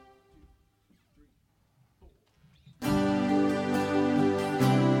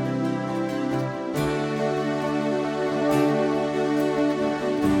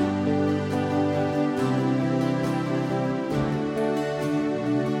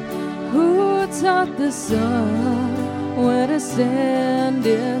taught the sun where to stand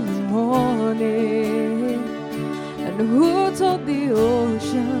in the morning? And who told the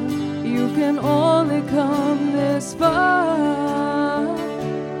ocean you can only come this far?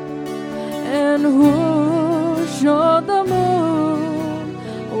 And who showed the moon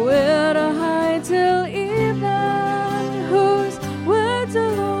where to hide till evening? Whose words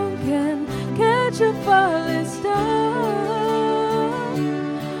alone can catch a falling star?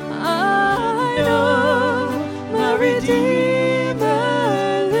 I know my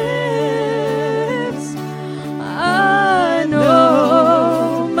Redeemer lives. I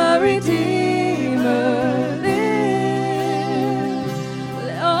know my Redeemer lives.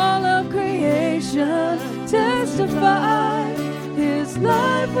 Let all of creation testify. His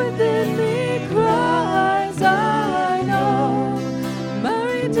life within me cries. I know my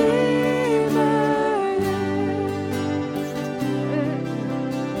Redeemer lives.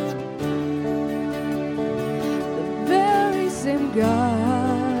 The very same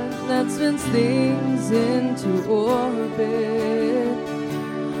God that spins things into orbit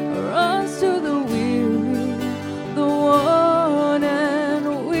runs to the weary, the worn and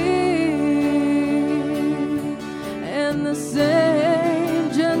weak, and the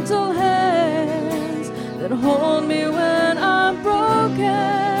same gentle hands that hold me when I'm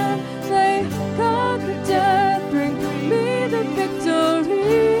broken, they conquer death, bring me the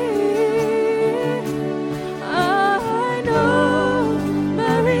victory. I know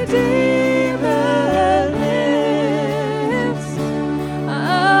my Redeemer lives.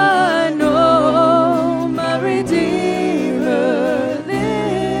 I know my Redeemer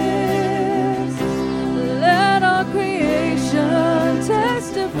lives. Let all creation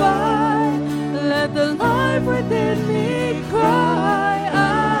testify. Let the life within me cry.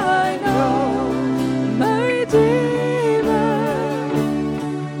 I know my Redeemer.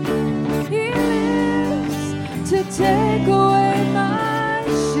 He lives to take away my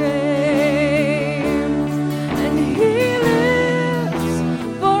shame, and He lives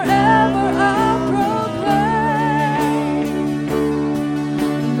forever. I proclaim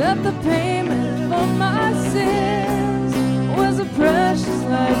that the payment for my sins was a precious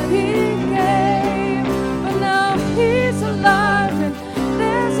life He gave, but now He's alive and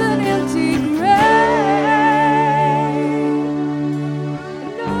there's an empty grave.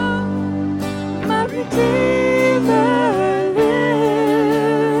 No, my Redeemer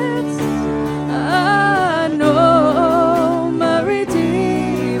lives. I know my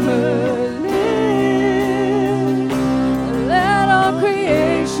Redeemer lives. Let all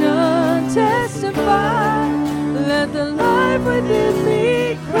creation testify. Let the life within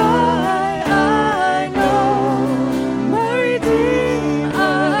me cry. I know my Redeemer. I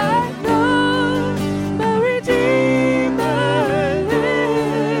know my Redeemer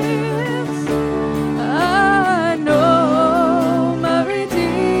lives. I know my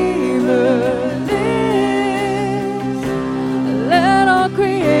Redeemer lives. Let all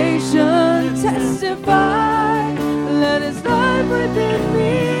creation testify. Let His life within me